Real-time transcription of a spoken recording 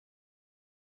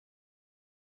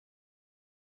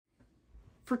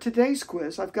For today's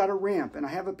quiz, I've got a ramp and I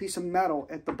have a piece of metal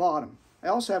at the bottom. I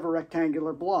also have a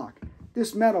rectangular block.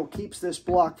 This metal keeps this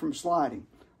block from sliding.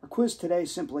 Our quiz today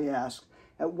simply asks,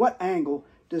 at what angle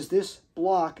does this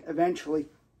block eventually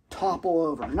topple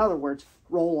over? In other words,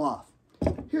 roll off.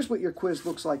 Here's what your quiz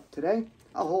looks like today.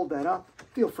 I'll hold that up.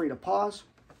 Feel free to pause.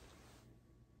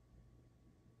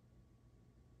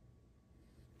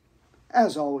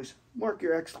 As always, mark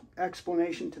your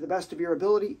explanation to the best of your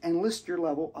ability and list your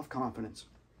level of confidence.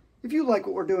 If you like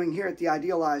what we're doing here at the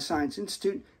Idealized Science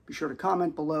Institute, be sure to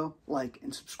comment below, like,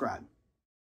 and subscribe.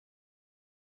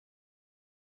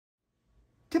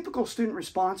 Typical student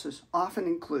responses often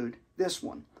include this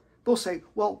one. They'll say,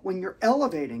 well, when you're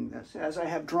elevating this, as I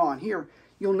have drawn here,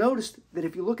 you'll notice that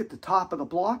if you look at the top of the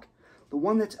block, the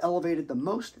one that's elevated the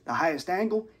most, at the highest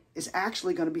angle, is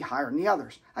actually going to be higher than the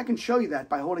others. I can show you that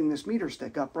by holding this meter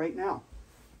stick up right now.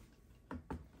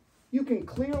 You can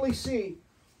clearly see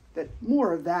that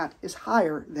more of that is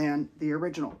higher than the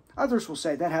original. Others will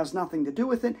say that has nothing to do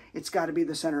with it. It's got to be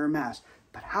the center of mass.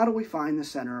 But how do we find the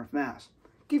center of mass?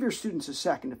 Give your students a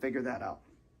second to figure that out.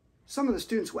 Some of the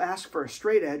students will ask for a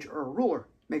straight edge or a ruler.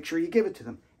 Make sure you give it to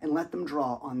them and let them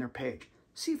draw on their page.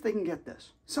 See if they can get this.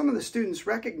 Some of the students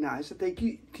recognize that they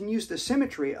can use the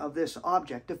symmetry of this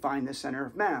object to find the center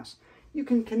of mass. You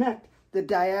can connect the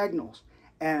diagonals,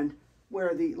 and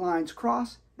where the lines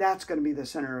cross, that's going to be the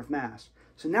center of mass.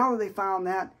 So now that they found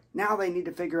that, now they need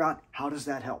to figure out how does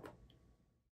that help.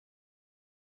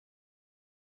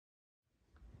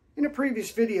 In a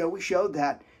previous video, we showed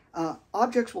that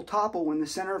objects will topple when the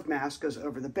center of mass goes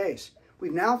over the base.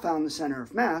 We've now found the center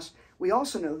of mass. We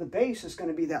also know the base is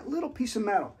going to be that little piece of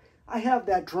metal. I have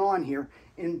that drawn here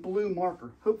in blue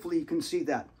marker. Hopefully you can see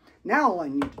that. Now all I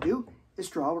need to do is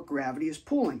draw where gravity is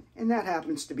pulling, and that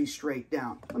happens to be straight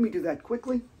down. Let me do that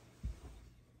quickly.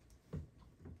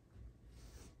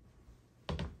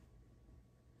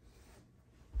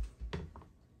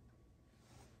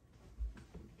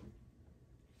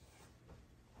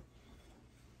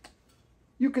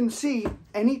 You can see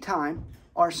anytime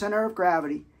our center of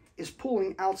gravity is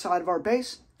pulling outside of our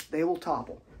base, they will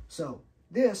topple. So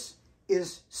this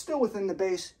is still within the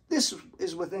base, this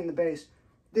is within the base,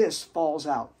 this falls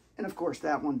out. And of course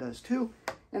that one does too.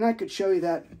 And I could show you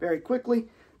that very quickly.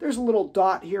 There's a little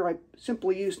dot here. I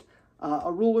simply used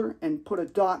a ruler and put a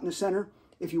dot in the center.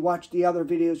 If you watch the other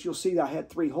videos, you'll see that I had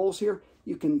 3 holes here.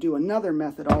 You can do another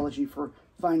methodology for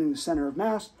finding the center of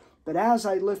mass. But as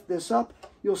I lift this up,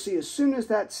 you'll see as soon as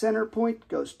that center point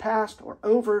goes past or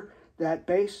over that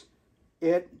base,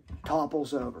 it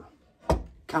topples over.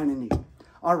 Kind of neat.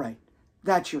 All right,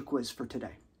 that's your quiz for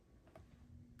today.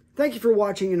 Thank you for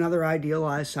watching another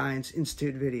Idealized Science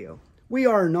Institute video. We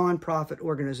are a nonprofit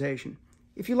organization.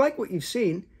 If you like what you've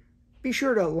seen, be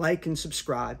sure to like and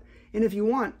subscribe. And if you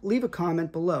want, leave a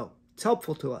comment below. It's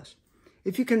helpful to us.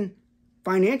 If you can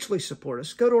financially support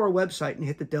us, go to our website and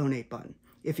hit the donate button.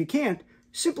 If you can't,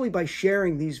 simply by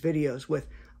sharing these videos with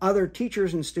other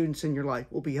teachers and students in your life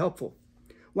will be helpful.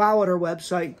 While at our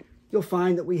website, you'll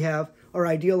find that we have our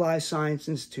Idealized Science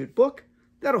Institute book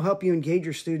that'll help you engage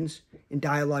your students in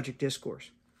dialogic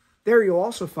discourse. There you'll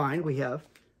also find we have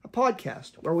a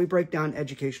podcast where we break down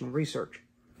educational research.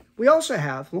 We also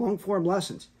have long-form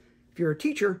lessons. If you're a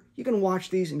teacher, you can watch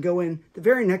these and go in the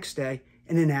very next day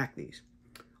and enact these.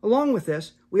 Along with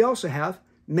this, we also have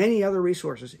many other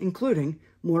resources, including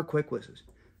more quick quizzes.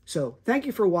 So thank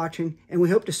you for watching, and we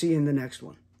hope to see you in the next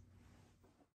one.